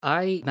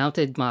I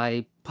mounted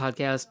my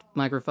podcast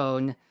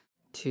microphone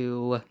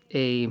to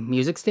a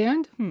music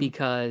stand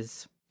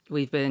because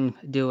we've been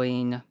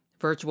doing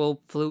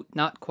virtual flute,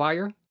 not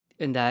choir.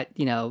 And that,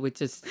 it's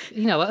just,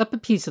 up a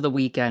piece of the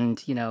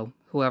weekend,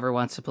 whoever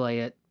wants to play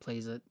it,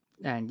 plays it.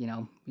 And,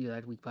 do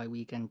that week by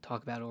week and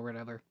talk about it or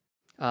whatever.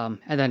 And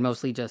then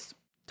mostly just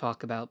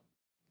talk about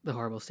the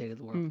horrible state of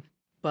the world.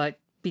 But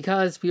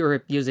because we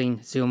were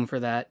using Zoom for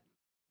that,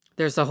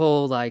 there's a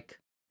whole,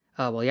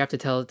 you have to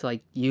tell it to,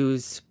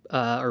 use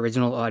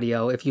original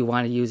audio if you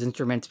want to use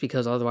instruments,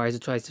 because otherwise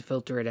it tries to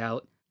filter it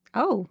out.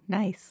 Oh,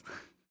 nice.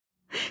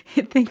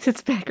 It thinks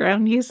it's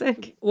background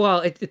music. Well,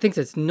 it thinks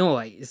it's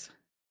noise.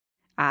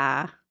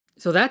 Ah.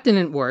 So that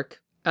didn't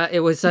work.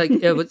 It was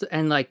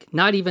and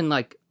not even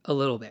a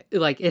little bit.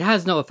 It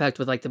has no effect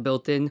with the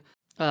built-in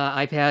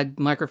iPad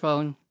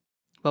microphone,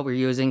 what we're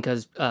using,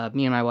 because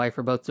me and my wife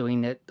are both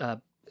doing it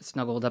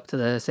snuggled up to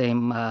the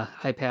same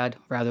iPad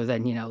rather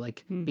than,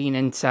 being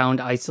in sound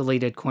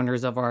isolated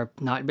corners of our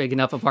not big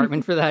enough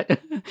apartment for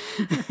that.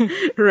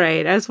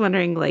 Right. I was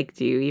wondering,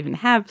 do you even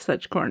have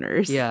such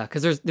corners? Yeah,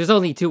 because there's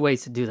only two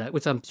ways to do that,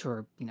 which I'm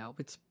sure,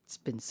 it's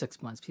been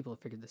 6 months. People have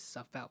figured this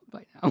stuff out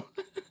by now.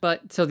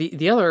 But so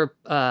the other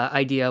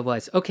idea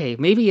was, okay,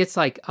 maybe it's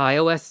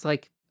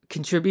iOS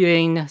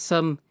contributing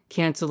some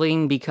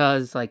canceling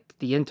because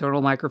the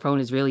internal microphone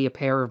is really a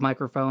pair of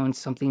microphones,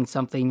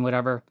 something,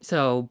 whatever.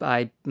 So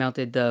I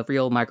mounted the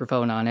real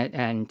microphone on it,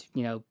 and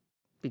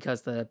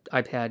because the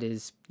iPad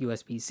is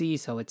USB-C,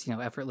 so it's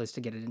effortless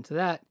to get it into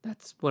that.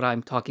 That's what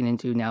I'm talking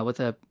into now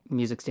with a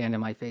music stand in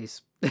my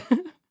face.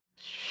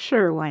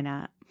 Sure, why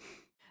not?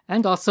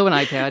 And also an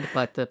iPad,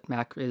 but the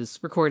Mac is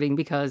recording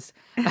because,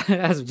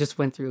 as we just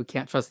went through,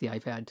 can't trust the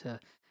iPad to,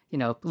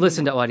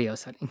 listen to audio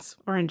settings.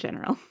 Or in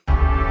general.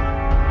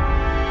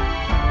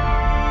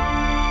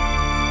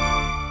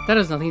 That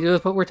has nothing to do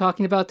with what we're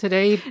talking about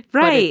today.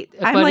 Right.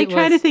 I'm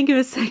trying to think of a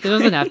segue. It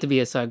doesn't have to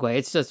be a segue.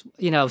 It's just,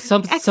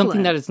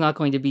 something that is not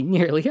going to be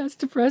nearly as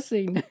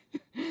depressing.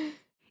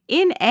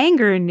 In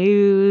anger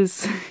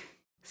news,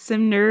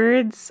 some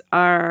nerds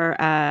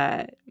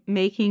are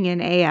making an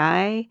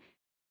AI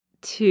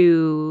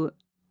to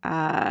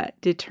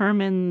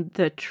determine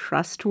the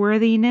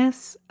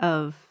trustworthiness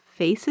of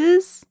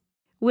faces,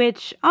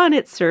 which on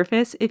its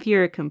surface, if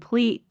you're a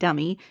complete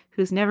dummy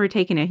who's never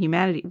taken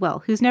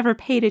who's never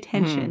paid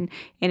attention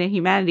in a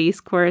humanities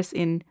course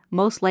in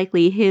most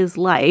likely his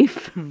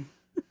life,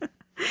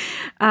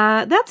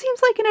 that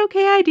seems like an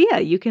okay idea.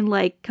 You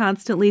can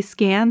constantly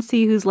scan,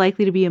 see who's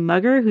likely to be a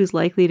mugger, who's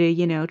likely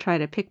to, try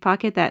to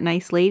pickpocket that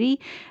nice lady.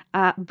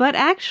 But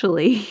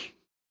actually,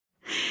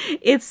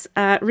 it's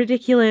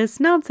ridiculous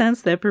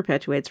nonsense that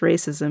perpetuates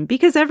racism,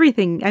 because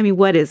everything,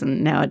 what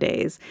isn't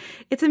nowadays?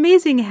 It's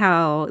amazing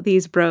how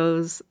these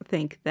bros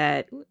think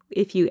that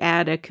if you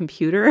add a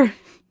computer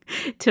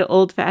to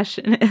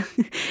old-fashioned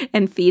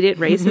and feed it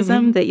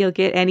racism, that you'll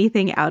get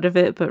anything out of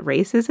it but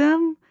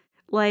racism.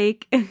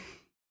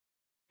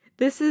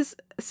 This is,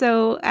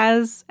 so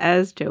as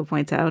Joe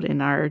points out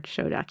in our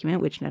show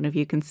document, which none of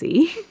you can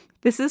see,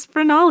 this is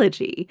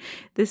phrenology.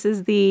 This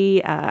is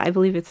the, I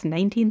believe it's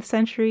 19th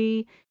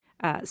century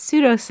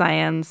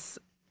pseudoscience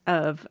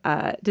of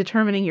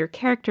determining your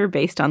character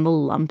based on the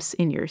lumps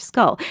in your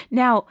skull.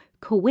 Now,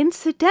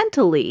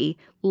 coincidentally,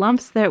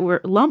 lump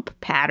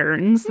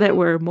patterns that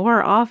were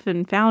more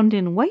often found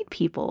in white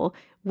people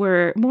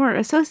were more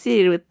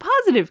associated with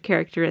positive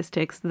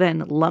characteristics than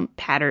lump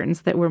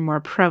patterns that were more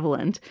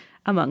prevalent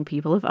among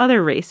people of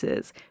other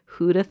races.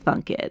 Who'da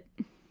thunk it?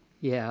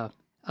 Yeah.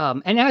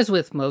 And as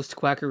with most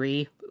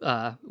quackery,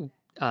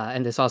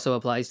 and this also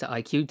applies to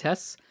IQ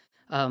tests,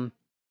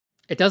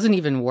 it doesn't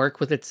even work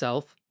with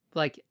itself.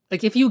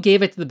 If you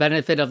gave it the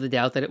benefit of the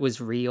doubt that it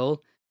was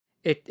real,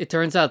 it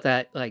turns out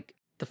that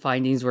the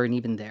findings weren't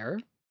even there.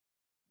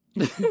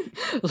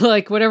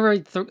 Whatever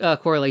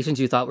correlations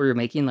you thought we were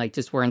making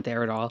just weren't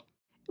there at all.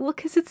 Well,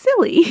 because it's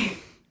silly.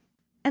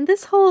 And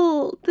this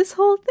whole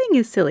thing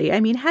is silly.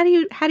 How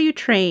do you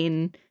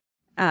train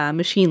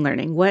machine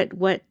learning?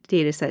 What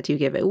data set do you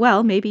give it?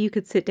 Well, maybe you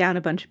could sit down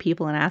a bunch of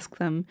people and ask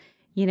them,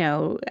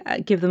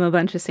 give them a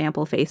bunch of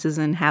sample faces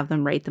and have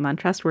them rate them on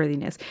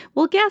trustworthiness.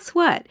 Well, guess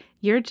what?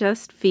 You're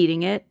just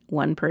feeding it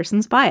one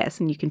person's bias,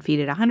 and you can feed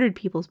it 100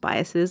 people's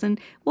biases. And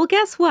well,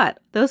 guess what?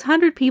 Those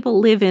 100 people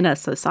live in a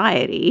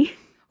society,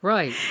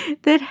 right?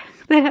 that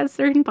has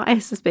certain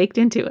biases baked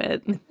into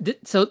it.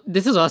 So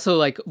this is also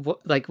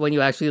when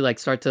you actually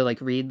start to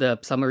read the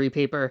summary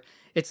paper.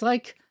 It's how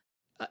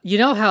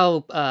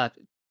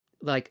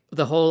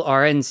the whole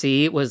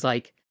RNC was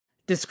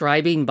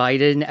describing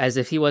Biden as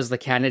if he was the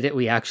candidate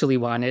we actually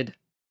wanted.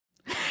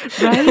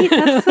 Right?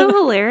 That's so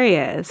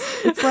hilarious.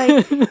 It's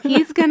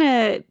he's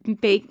gonna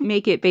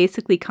make it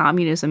basically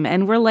communism,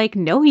 and we're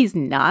no, he's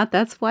not.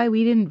 That's why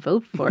we didn't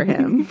vote for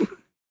him.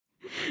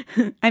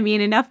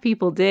 Enough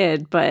people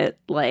did, but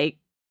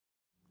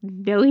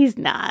no, he's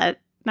not.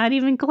 Not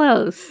even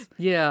close.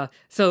 Yeah.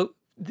 So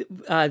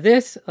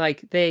this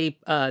they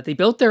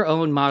built their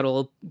own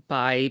model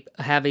by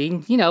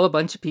having a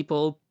bunch of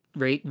people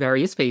rate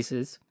various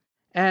faces,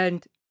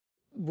 and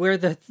where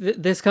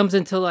this comes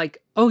into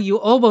like, oh, you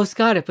almost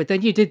got it, but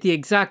then you did the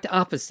exact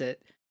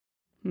opposite.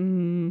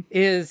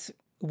 Is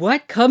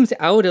what comes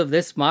out of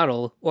this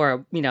model,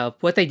 or, you know,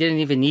 what they didn't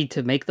even need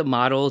to make the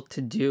model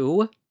to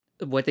do,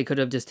 what they could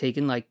have just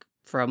taken, like,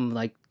 from,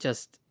 like,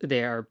 just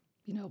their,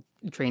 you know,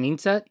 training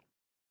set,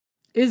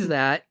 is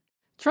that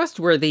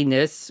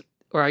trustworthiness,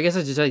 or I guess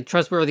it's just like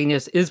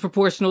trustworthiness is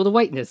proportional to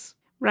whiteness.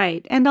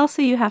 Right. And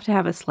also you have to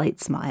have a slight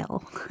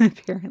smile,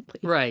 apparently.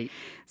 Right.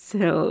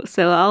 So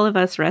all of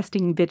us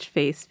resting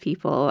bitch-faced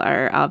people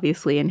are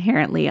obviously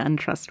inherently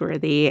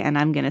untrustworthy, and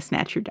I'm going to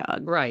snatch your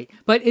dog. Right.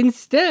 But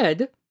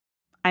instead,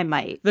 I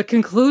might. the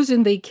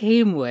conclusion they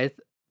came with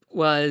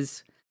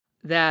was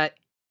that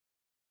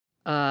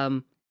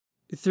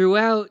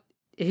throughout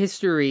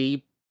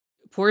history,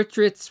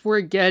 portraits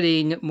were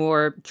getting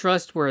more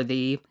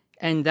trustworthy,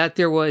 and that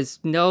there was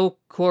no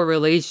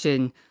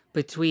correlation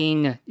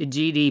between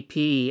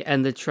GDP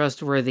and the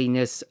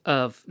trustworthiness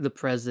of the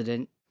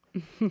president,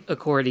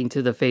 according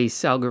to the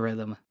face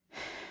algorithm.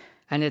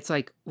 And it's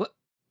like,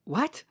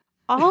 what?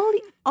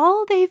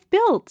 All they've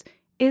built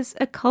is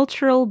a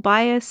cultural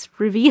bias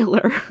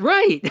revealer.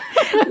 Right.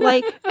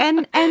 Like,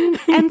 and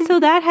so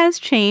that has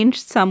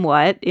changed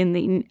somewhat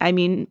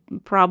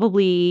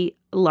probably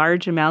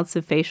large amounts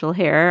of facial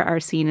hair are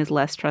seen as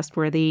less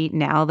trustworthy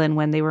now than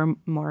when they were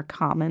more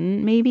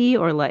common, maybe,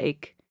 or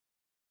like,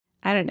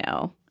 I don't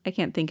know. I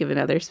can't think of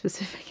another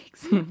specific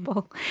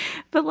example.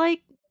 But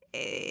like,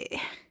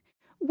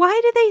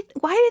 why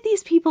do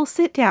these people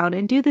sit down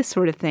and do this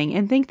sort of thing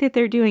and think that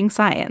they're doing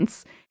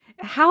science?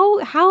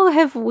 How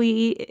have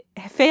we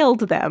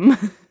failed them?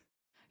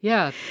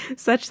 Yeah.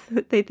 Such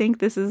that they think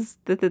this is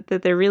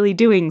that they're really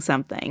doing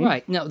something.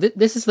 Right. No,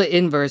 this is the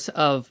inverse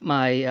of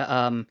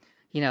my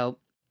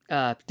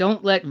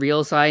don't let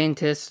real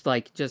scientists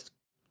like just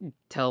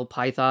tell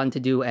Python to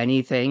do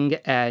anything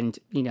and,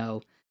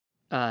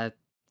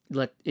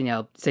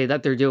 say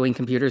that they're doing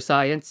computer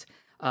science.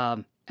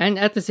 And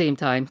at the same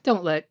time,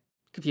 don't let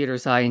computer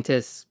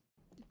scientists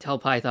tell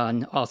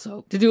Python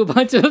also to do a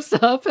bunch of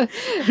stuff.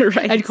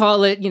 Right. And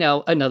call it,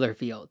 another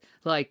field.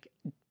 Like,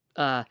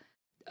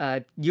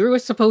 you're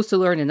supposed to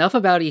learn enough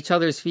about each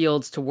other's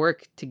fields to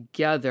work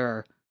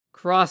together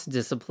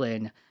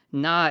cross-discipline,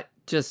 not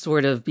just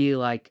sort of be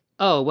like,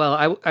 oh,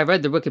 well, I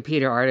read the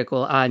Wikipedia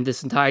article on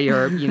this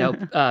entire,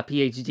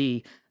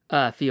 PhD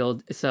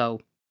field, so,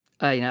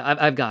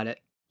 I've got it.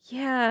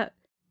 Yeah,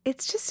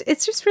 it's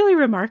just really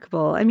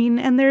remarkable. I mean,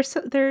 and there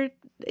are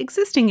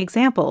existing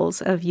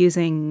examples of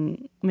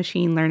using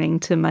machine learning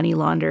to money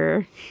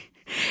launder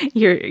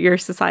your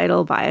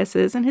societal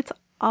biases, and it's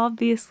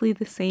obviously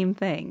the same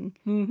thing.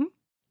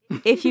 Mm-hmm.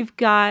 If you've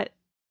got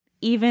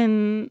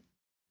even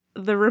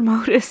the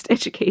remotest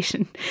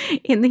education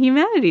in the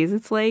humanities,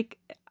 it's like,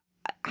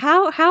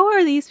 how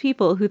are these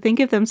people who think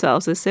of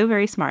themselves as so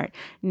very smart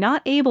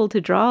not able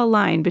to draw a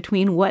line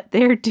between what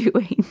they're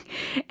doing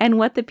and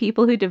what the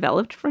people who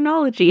developed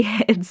phrenology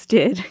heads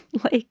did?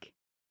 Like,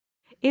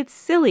 it's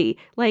silly.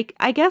 Like,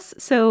 I guess,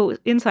 so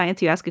in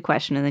science, you ask a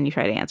question and then you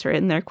try to answer it.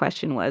 And their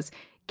question was,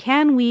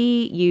 can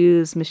we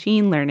use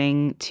machine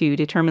learning to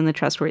determine the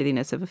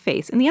trustworthiness of a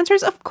face? And the answer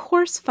is, of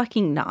course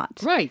fucking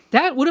not. Right.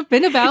 That would have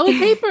been a valid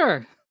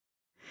paper.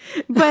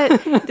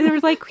 But they were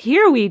like,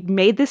 here, we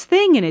made this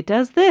thing and it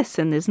does this,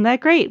 and isn't that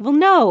great? Well,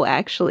 no,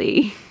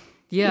 actually.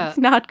 Yeah. It's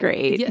not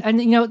great. Yeah, and,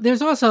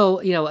 there's also,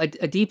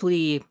 a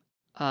deeply,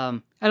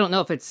 I don't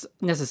know if it's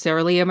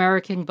necessarily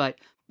American, but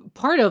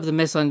part of the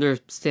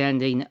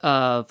misunderstanding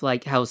of,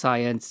 like, how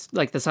science,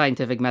 like, the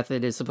scientific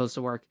method is supposed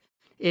to work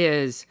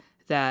is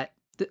that,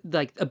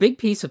 like, a big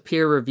piece of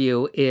peer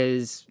review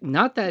is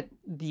not that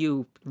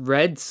you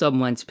read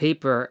someone's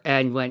paper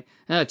and went,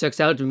 oh, it checks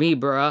out to me,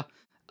 bruh.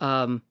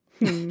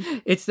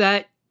 It's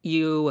that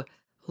you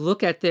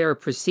look at their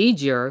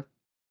procedure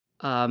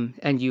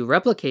and you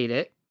replicate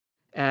it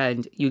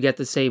and you get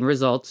the same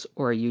results,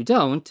 or you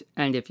don't.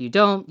 And if you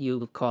don't,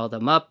 you call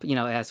them up,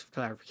 ask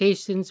for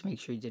clarifications, make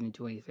sure you didn't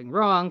do anything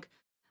wrong.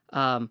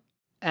 And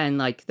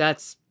like,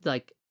 that's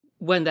like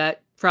when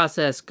that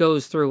process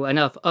goes through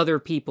enough other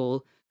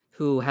people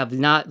who have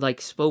not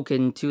like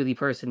spoken to the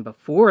person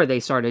before they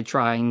started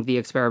trying the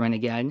experiment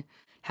again,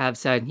 have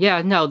said,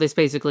 yeah, no, this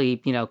basically,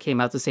 came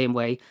out the same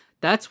way.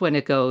 That's when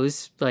it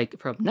goes like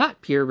from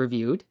not peer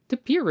reviewed to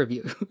peer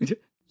reviewed.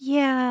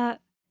 Yeah.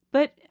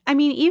 But I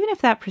mean, even if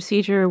that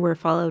procedure were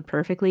followed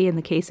perfectly in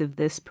the case of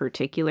this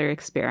particular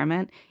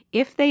experiment,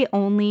 if it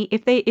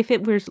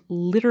was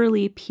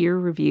literally peer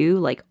review,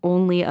 like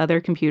only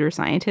other computer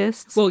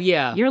scientists, well,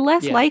 yeah, you're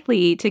less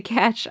likely to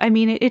catch. I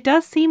mean, it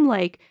does seem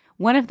like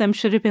one of them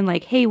should have been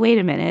like, hey, wait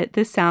a minute,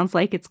 this sounds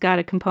like it's got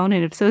a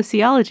component of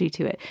sociology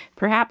to it.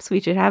 Perhaps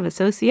we should have a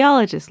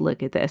sociologist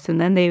look at this.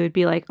 And then they would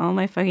be like, oh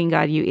my fucking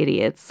God, you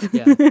idiots.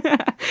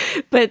 Yeah.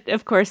 But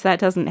of course, that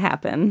doesn't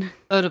happen.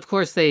 And of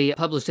course, they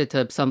published it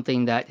to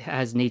something that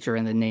has nature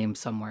in the name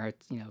somewhere,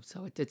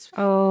 so it's...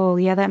 Oh,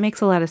 yeah, that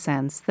makes a lot of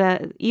sense.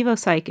 The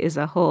EvoPsych is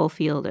a whole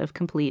field of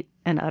complete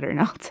and utter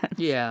nonsense.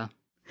 Yeah.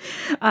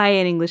 I,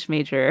 an English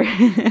major,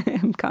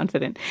 am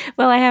confident.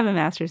 Well, I have a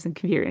master's in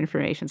computer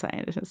information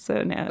science,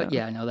 so no. But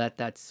yeah, no,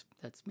 that's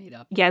made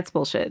up. Yeah, it's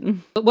bullshit.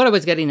 But what I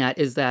was getting at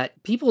is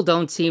that people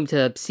don't seem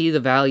to see the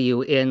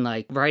value in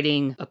like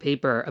writing a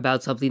paper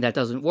about something that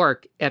doesn't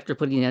work after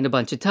putting in a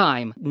bunch of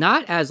time,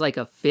 not as like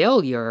a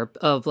failure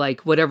of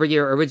like whatever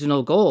your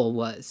original goal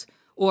was.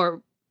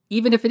 Or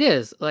even if it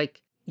is,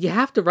 like you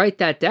have to write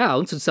that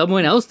down so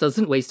someone else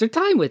doesn't waste their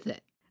time with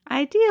it.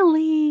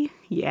 Ideally,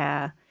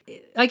 yeah.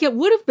 Like it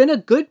would have been a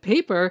good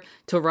paper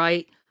to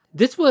write.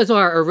 This was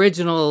our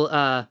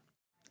original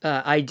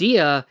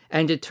idea,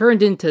 and it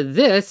turned into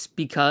this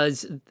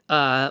because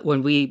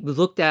when we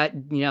looked at,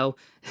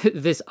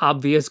 this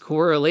obvious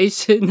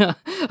correlation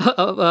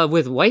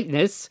with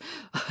whiteness,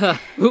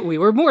 we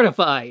were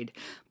mortified,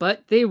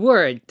 but they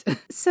weren't.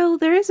 So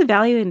there is a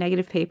value in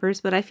negative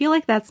papers, but I feel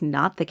like that's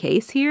not the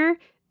case here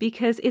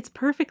because it's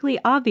perfectly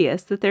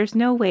obvious that there's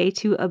no way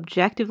to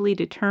objectively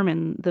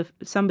determine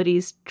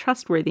somebody's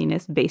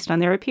trustworthiness based on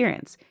their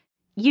appearance.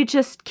 You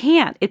just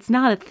can't. It's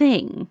not a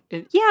thing.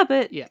 They're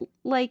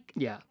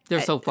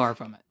so far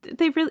from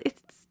it.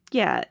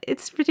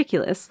 It's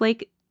ridiculous.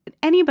 Like,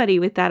 anybody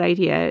with that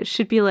idea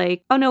should be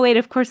like, oh, no, wait,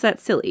 of course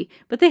that's silly.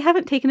 But they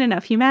haven't taken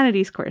enough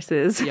humanities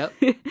courses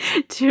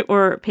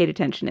or paid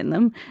attention in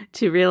them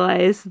to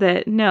realize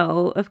that,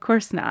 no, of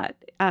course not.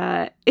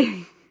 Their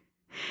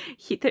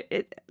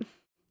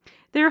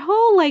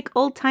whole, like,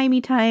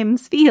 old-timey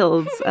times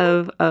fields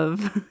of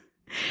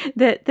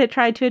that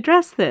tried to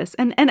address this.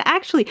 And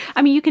actually,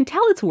 I mean, you can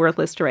tell it's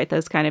worthless to write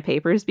those kind of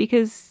papers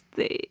because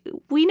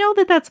we know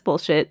that that's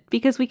bullshit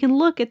because we can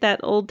look at that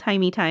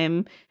old-timey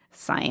time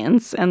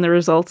science and the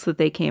results that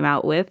they came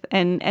out with,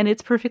 and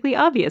it's perfectly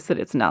obvious that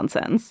it's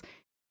nonsense.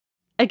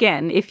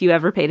 Again, if you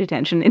ever paid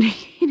attention in a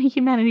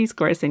humanities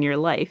course in your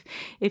life,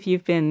 if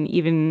you've been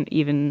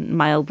even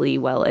mildly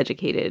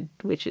well-educated,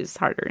 which is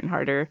harder and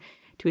harder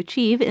to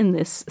achieve in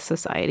this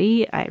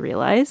society, I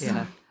realize.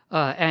 Yeah.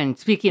 And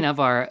speaking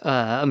of our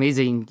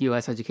amazing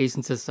U.S.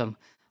 education system,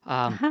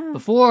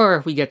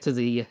 before we get to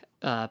the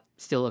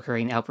still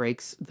occurring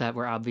outbreaks that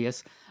were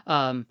obvious,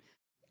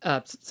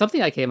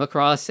 something I came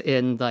across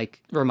in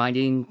like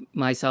reminding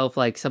myself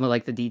like some of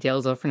like the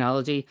details of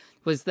phrenology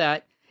was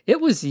that it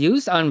was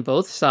used on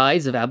both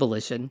sides of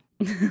abolition.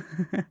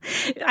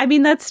 I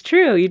mean, that's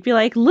true. You'd be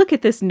like, look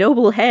at this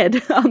noble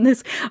head on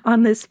this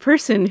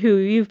person who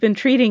you've been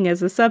treating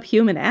as a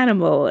subhuman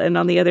animal. And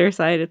on the other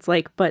side, it's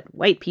like, but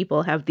white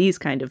people have these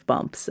kind of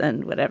bumps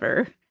and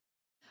whatever.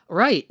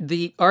 Right.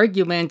 The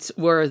arguments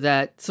were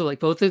that, so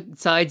like both the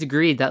sides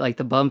agreed that like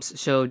the bumps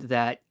showed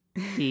that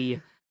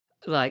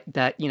Black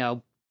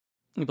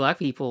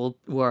people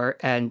were,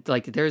 and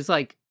like there's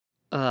like,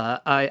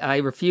 I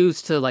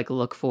refuse to like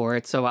look for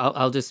it, so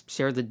I'll just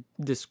share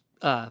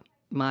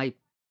my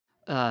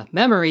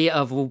memory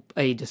of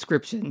a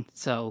description.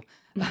 So,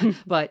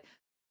 but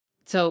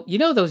so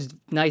those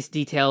nice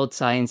detailed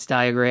science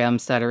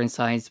diagrams that are in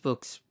science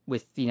books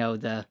with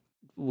the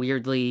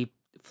weirdly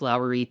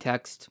flowery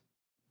text,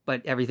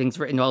 but everything's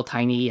written all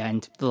tiny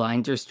and the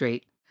lines are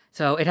straight.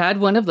 So it had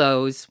one of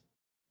those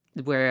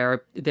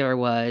where there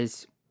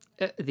was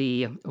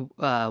the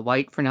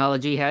white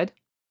phrenology head,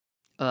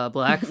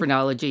 black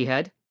phrenology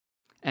head,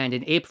 and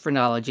an ape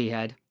phrenology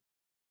head,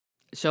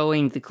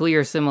 showing the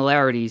clear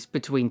similarities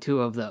between two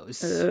of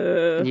those.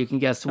 And you can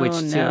guess which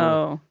two.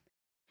 No.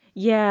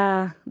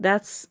 Yeah,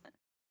 that's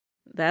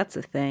a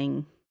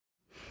thing.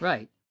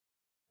 Right.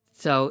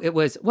 So it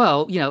was,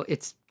 well,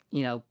 it's,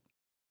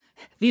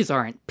 these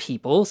aren't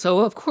people,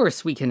 so of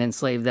course we can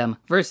enslave them,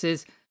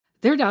 versus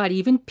they're not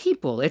even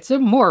people. It's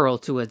immoral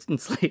to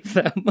enslave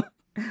them.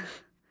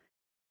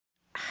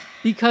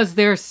 Because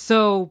they're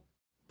so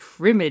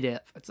primitive.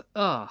 It's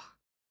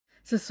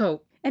just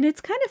so. And it's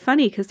kind of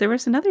funny because there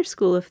was another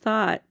school of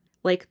thought,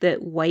 like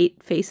that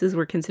white faces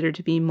were considered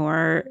to be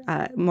more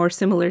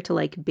similar to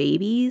like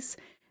babies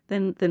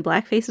than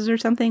black faces or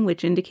something,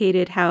 which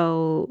indicated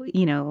how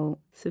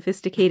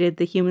sophisticated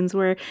the humans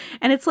were.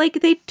 And it's like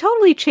they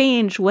totally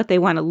change what they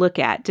want to look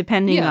at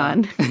depending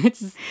on.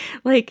 It's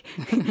like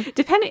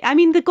I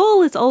mean, the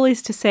goal is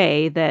always to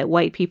say that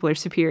white people are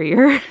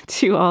superior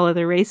to all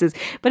other races,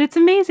 but it's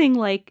amazing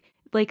like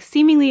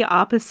seemingly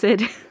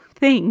opposite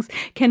things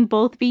can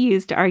both be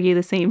used to argue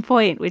the same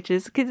point, which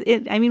is because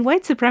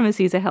white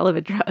supremacy is a hell of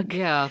a drug.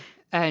 Yeah.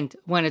 And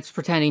when it's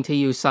pretending to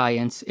use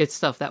science, it's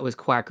stuff that was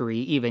quackery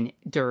even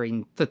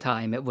during the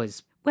time it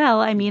was.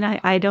 Well, I mean,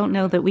 I don't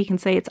know that we can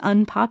say it's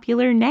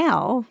unpopular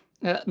now.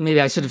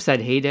 Maybe I should have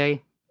said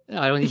heyday.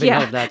 I don't even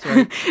know if that's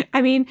right.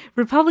 I mean,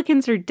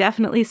 Republicans are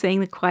definitely saying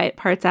the quiet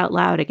parts out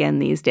loud again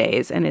these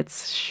days, and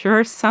it's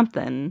sure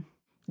something.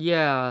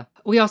 Yeah.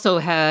 We also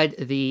had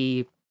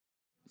the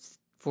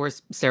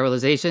forced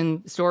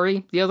sterilization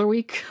story the other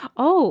week.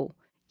 Oh,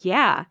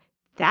 yeah.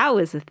 That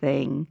was a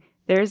thing.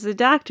 There's a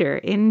doctor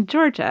in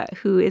Georgia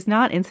who is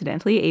not,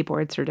 incidentally, a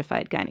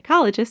board-certified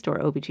gynecologist or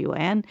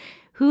OBGYN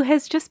who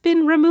has just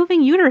been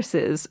removing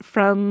uteruses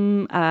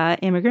from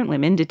immigrant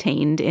women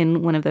detained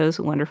in one of those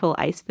wonderful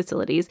ICE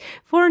facilities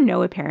for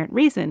no apparent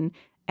reason.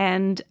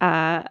 And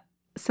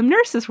some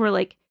nurses were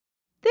like,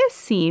 this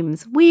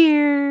seems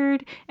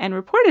weird, and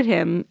reported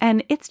him,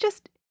 and it's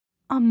just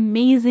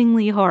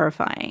amazingly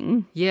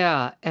horrifying.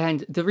 Yeah,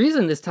 and the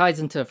reason this ties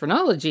into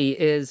phrenology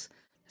is,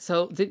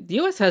 so the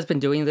U.S. has been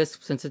doing this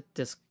since it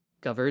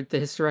discovered the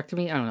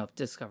hysterectomy. I don't know if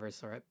discover is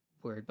the right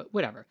word, but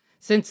whatever.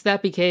 Since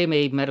that became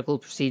a medical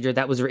procedure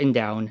that was written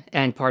down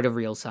and part of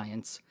real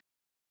science.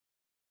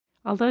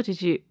 Although,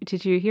 did you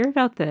hear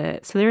about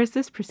so there was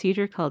this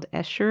procedure called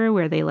Escher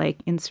where they like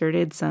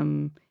inserted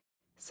some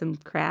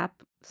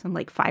crap, some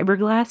like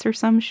fiberglass or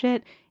some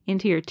shit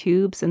into your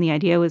tubes, and the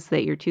idea was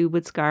that your tube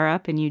would scar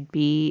up and you'd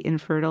be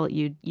infertile.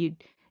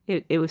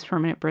 It was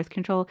permanent birth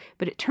control,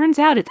 but it turns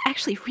out it's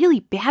actually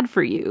really bad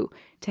for you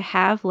to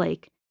have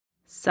like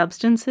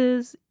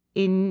substances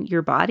in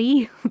your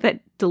body that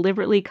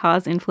deliberately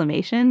cause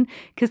inflammation,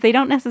 because they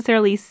don't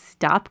necessarily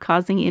stop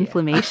causing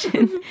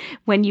inflammation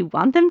when you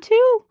want them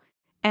to,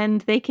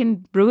 and they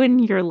can ruin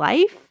your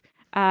life.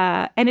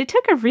 And it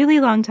took a really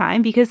long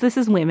time, because this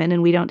is women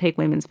and we don't take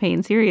women's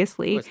pain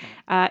seriously,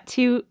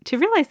 to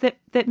realize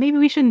that maybe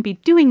we shouldn't be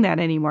doing that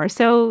anymore.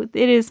 So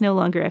it is no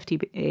longer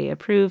FDA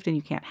approved and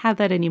you can't have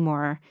that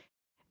anymore.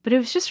 But it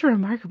was just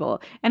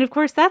remarkable. And of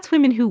course, that's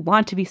women who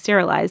want to be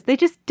sterilized. They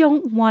just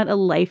don't want a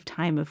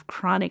lifetime of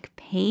chronic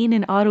pain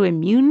and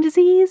autoimmune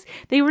disease.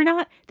 They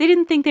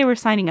didn't think they were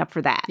signing up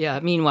for that.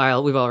 Yeah,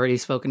 meanwhile, we've already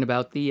spoken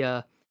about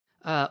the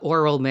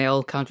oral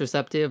male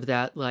contraceptive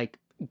that like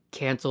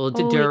canceled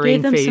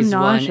during phase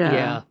 1.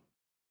 Yeah.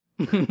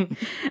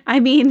 I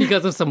mean,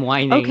 because of some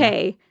whining.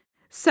 Okay.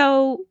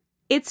 So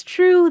it's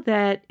true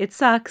that it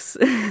sucks.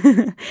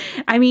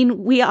 I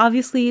mean, we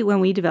obviously, when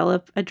we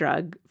develop a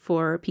drug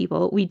for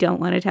people, we don't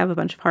want it to have a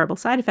bunch of horrible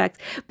side effects.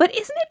 But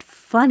isn't it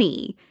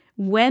funny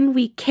when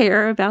we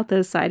care about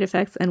those side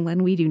effects and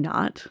when we do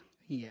not?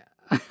 Yeah.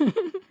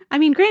 I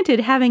mean, granted,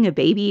 having a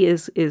baby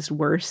is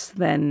worse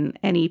than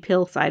any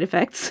pill side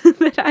effects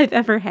that I've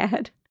ever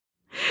had.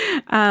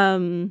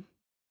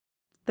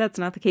 That's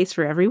not the case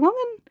for every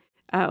woman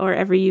or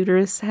every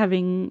uterus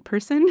having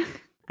person.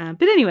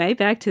 But anyway,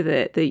 back to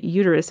the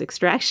uterus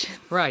extraction.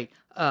 Right.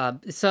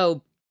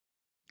 So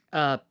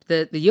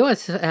the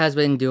U.S. has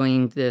been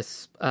doing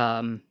this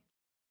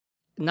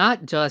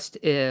not just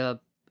in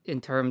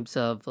terms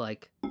of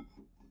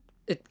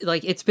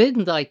it's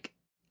been like,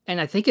 and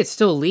I think it's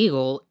still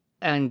legal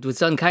and was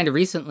done kind of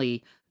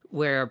recently,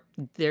 where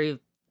they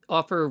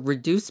offer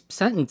reduced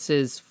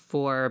sentences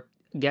for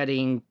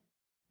getting,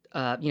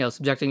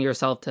 subjecting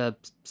yourself to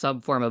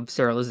some form of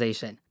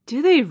sterilization.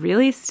 Do they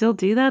really still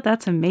do that?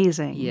 That's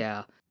amazing.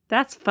 Yeah.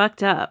 That's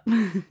fucked up.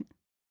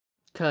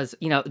 Because,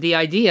 the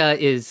idea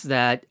is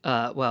that,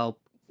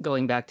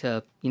 going back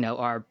to,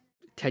 our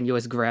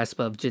tenuous grasp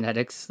of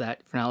genetics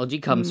that phrenology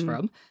comes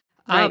from.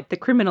 Right, the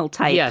criminal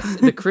type. Yes,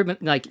 the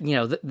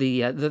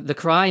the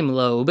crime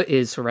lobe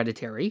is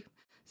hereditary.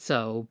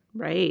 So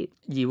right,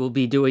 you will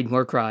be doing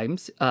more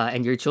crimes,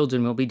 and your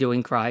children will be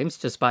doing crimes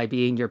just by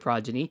being your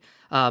progeny,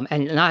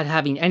 and not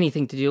having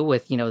anything to do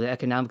with, the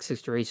economic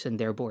situation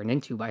they're born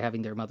into by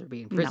having their mother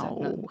be in prison.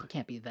 No, it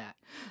can't be that.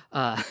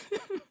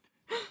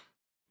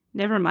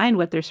 Never mind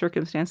what their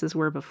circumstances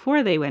were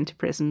before they went to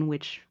prison,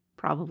 which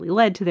probably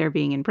led to their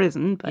being in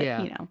prison, but,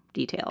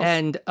 details.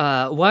 And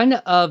one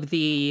of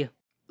the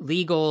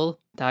legal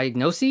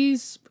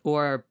diagnoses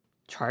or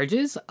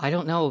charges, I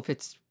don't know if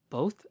it's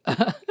both,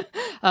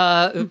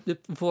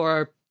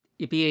 for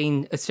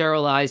being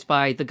sterilized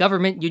by the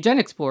government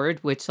eugenics board,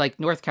 which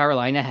North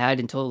Carolina had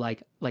until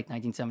like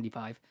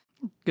 1975.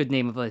 Good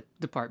name of a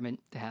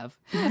department to have.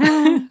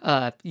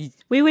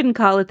 We wouldn't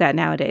call it that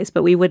nowadays,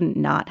 but we wouldn't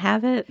not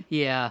have it.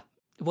 Yeah,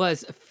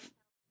 was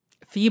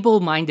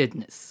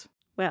feeble-mindedness.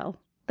 Well,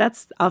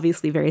 that's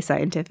obviously very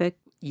scientific.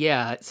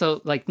 Yeah,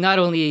 so not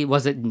only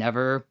was it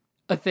never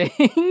a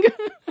thing,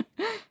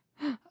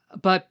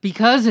 but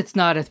because it's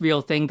not a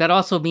real thing, that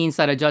also means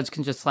that a judge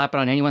can just slap it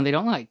on anyone they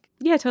don't like.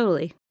 Yeah,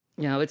 totally.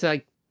 It's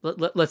like,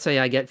 let's say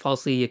I get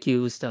falsely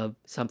accused of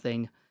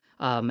something,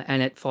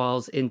 and it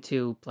falls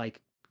into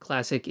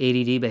classic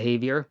ADD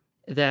behavior,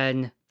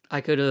 then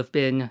I could have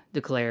been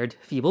declared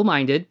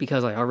feeble-minded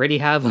because I already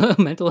have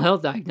a mental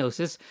health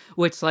diagnosis,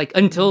 which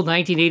until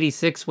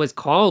 1986 was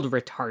called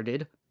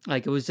retarded.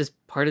 It was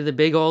just part of the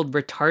big old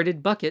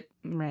retarded bucket.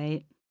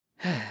 Right.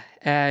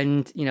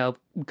 And,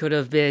 could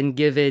have been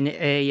given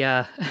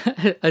a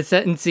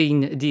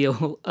sentencing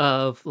deal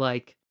of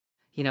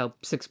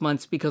 6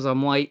 months because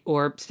I'm white,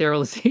 or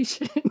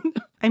sterilization.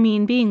 I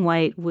mean, being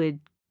white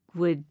would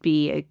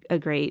be a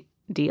great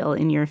deal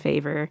in your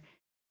favor.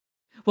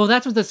 Well,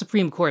 that's what the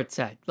Supreme Court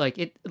said.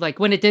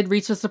 When it did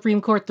reach the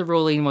Supreme Court, the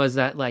ruling was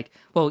that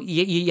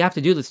you have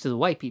to do this to the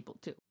white people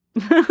too.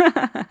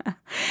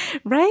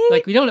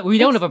 Right? We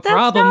don't have a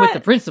problem with the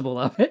principle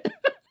of it.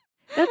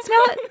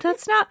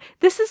 That's not,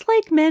 this is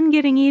like men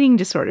getting eating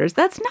disorders.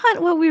 That's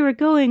not what we were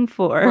going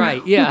for.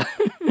 Right, yeah.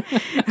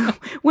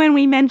 When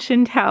we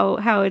mentioned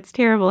how it's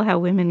terrible how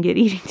women get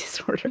eating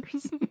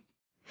disorders.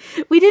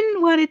 We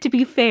didn't want it to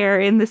be fair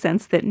in the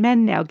sense that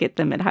men now get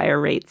them at higher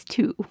rates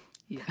too.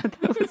 Yeah.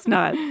 That was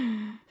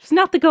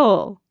not the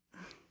goal.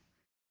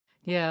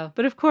 Yeah.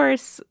 But of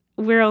course,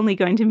 we're only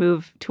going to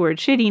move toward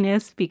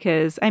shittiness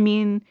because, I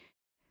mean,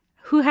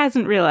 who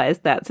hasn't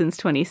realized that since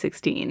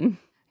 2016?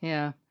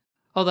 Yeah.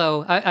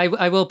 Although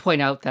I will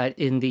point out that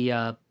in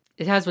the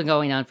it has been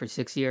going on for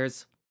 6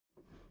 years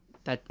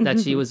that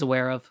she was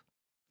aware of.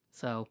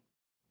 So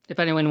if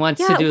anyone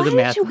wants to do the math,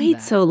 why did you wait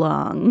that. so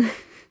long?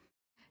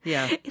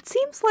 Yeah. It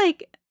seems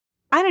like,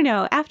 I don't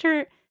know,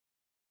 after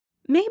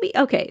maybe,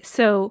 okay,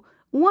 so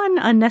 1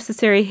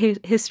 unnecessary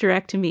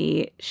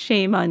hysterectomy,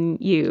 shame on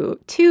you.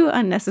 2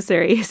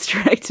 unnecessary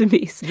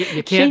hysterectomies,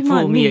 You can't shame fool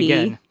on me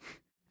again.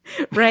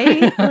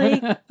 Right?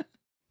 Like,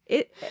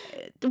 it.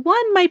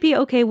 1 might be,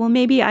 okay, well,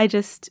 maybe I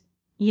just,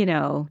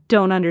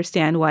 don't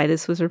understand why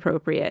this was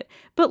appropriate.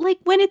 But like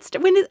when it's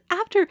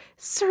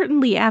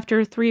certainly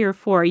after 3 or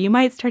 4, you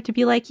might start to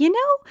be like,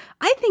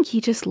 I think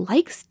he just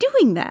likes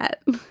doing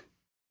that.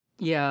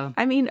 Yeah.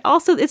 I mean,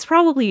 also, it's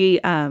probably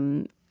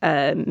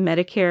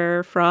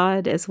Medicare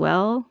fraud as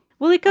well.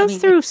 Well, it goes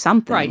through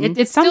something. Right.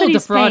 It's still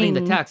defrauding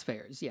the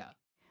taxpayers. Yeah.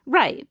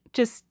 Right.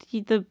 Just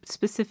the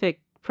specific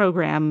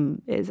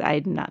program is,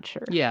 I'm not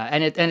sure. Yeah,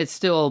 and it's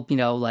still,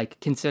 like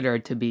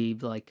considered to be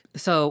like,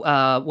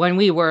 so when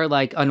we were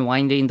like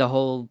unwinding the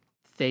whole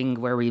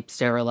thing where we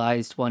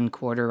sterilized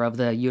 1/4 of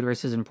the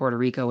uteruses in Puerto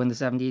Rico in the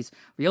 70s,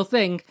 real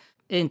thing,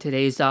 in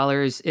today's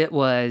dollars, it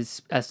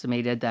was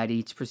estimated that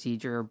each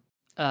procedure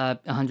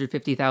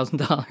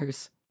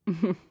 $150,000.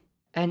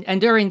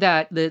 And during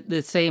that,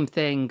 the same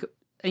thing,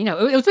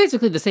 it was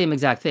basically the same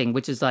exact thing,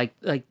 which is like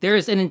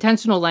there's an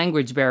intentional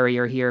language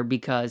barrier here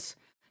because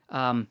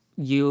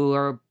you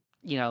are,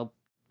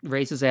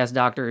 racist ass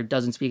doctor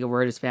doesn't speak a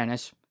word of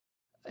Spanish,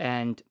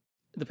 and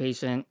the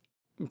patient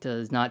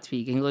does not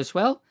speak English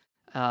well,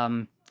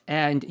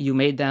 and you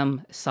made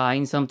them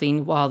sign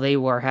something while they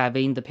were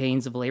having the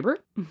pains of labor,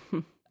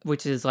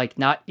 which is like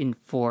not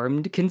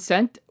informed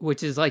consent,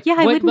 which is like,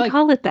 I wouldn't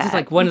call it that. This is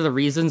like one of the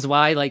reasons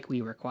why like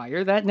we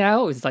require that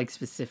now is like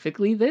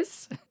specifically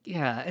this.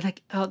 Yeah,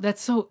 like, oh,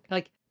 that's so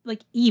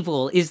like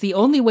evil is the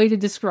only way to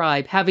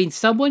describe having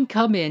someone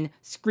come in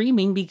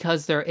screaming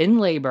because they're in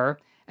labor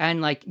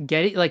and like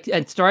getting like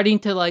and starting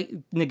to like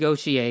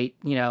negotiate,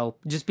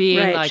 just being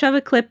right, like, shove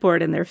a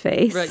clipboard in their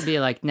face. Right, be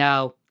like,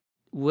 now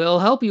we'll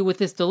help you with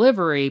this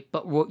delivery,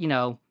 but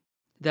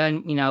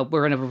then we're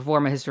going to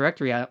perform a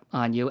hysterectomy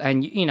on you,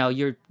 and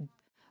you're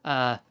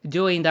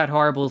doing that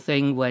horrible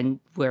thing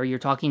where you're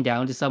talking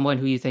down to someone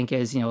who you think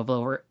is of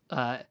lower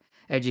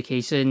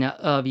education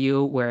of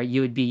you, where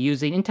you would be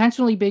using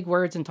intentionally big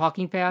words and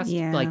talking fast,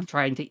 like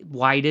trying to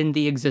widen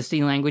the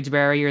existing language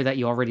barrier that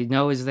you already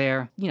know is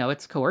there.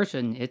 It's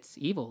coercion, it's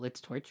evil,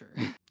 it's torture.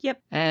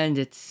 Yep. And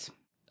it's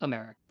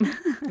America.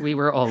 We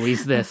were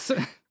always this.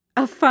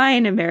 A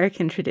fine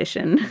American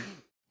tradition.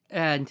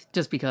 And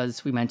just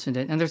because we mentioned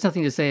it, and there's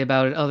nothing to say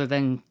about it other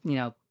than,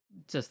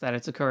 just that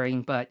it's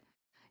occurring, but,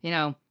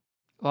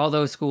 all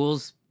those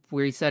schools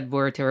we said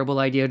were a terrible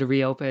idea to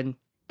reopen.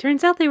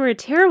 Turns out they were a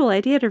terrible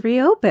idea to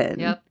reopen.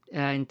 Yep,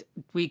 and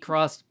we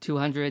crossed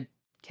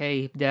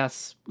 200K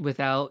deaths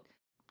without,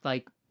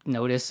 like,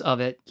 notice of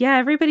it. Yeah,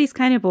 everybody's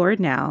kind of bored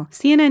now.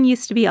 CNN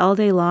used to be all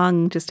day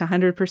long, just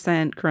 100%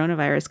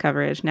 coronavirus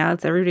coverage. Now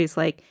everybody's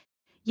like,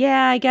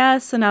 yeah, I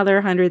guess another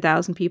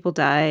 100,000 people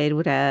died,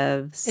 would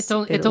have. It's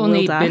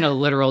only been a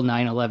literal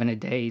 9/11 a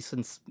day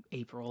since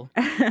April.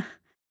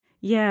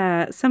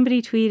 Yeah,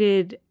 somebody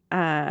tweeted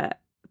that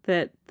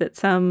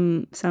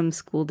some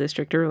school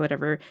district or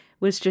whatever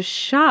was just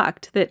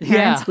shocked that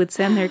parents would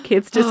send their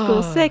kids to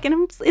school sick,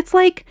 and it's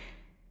like,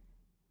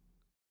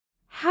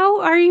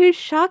 how are you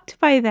shocked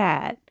by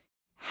that?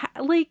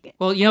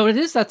 Well, you know what it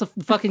is? That's a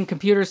fucking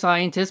computer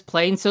scientist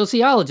playing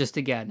sociologist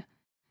again.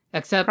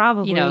 Except,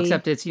 probably.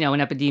 Except it's, an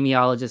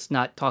epidemiologist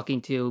not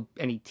talking to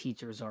any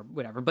teachers or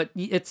whatever. But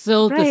it's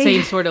still the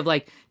same sort of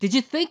like, did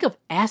you think of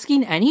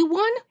asking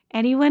anyone?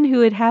 Anyone who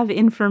would have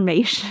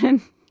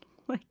information.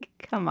 Like,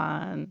 come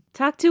on.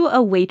 Talk to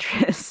a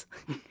waitress.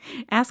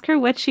 Ask her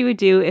what she would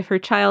do if her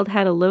child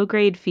had a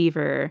low-grade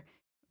fever,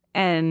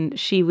 and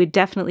she would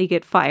definitely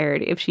get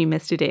fired if she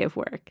missed a day of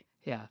work.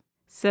 Yeah.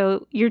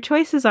 So your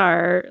choices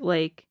are,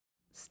 like,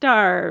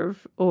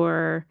 starve,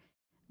 or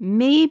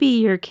maybe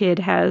your kid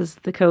has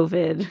the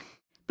COVID,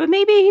 but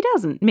maybe he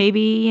doesn't.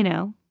 Maybe,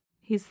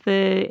 he's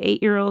the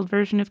 8-year-old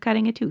version of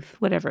cutting a tooth,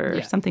 whatever,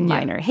 or something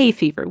minor. Hay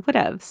fever,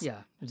 whatevs.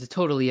 Yeah, it's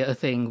totally a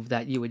thing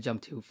that you would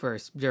jump to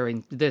first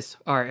during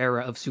our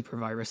era of super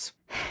virus.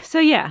 So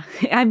yeah,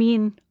 I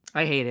mean,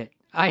 I hate it.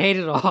 I hate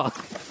it all.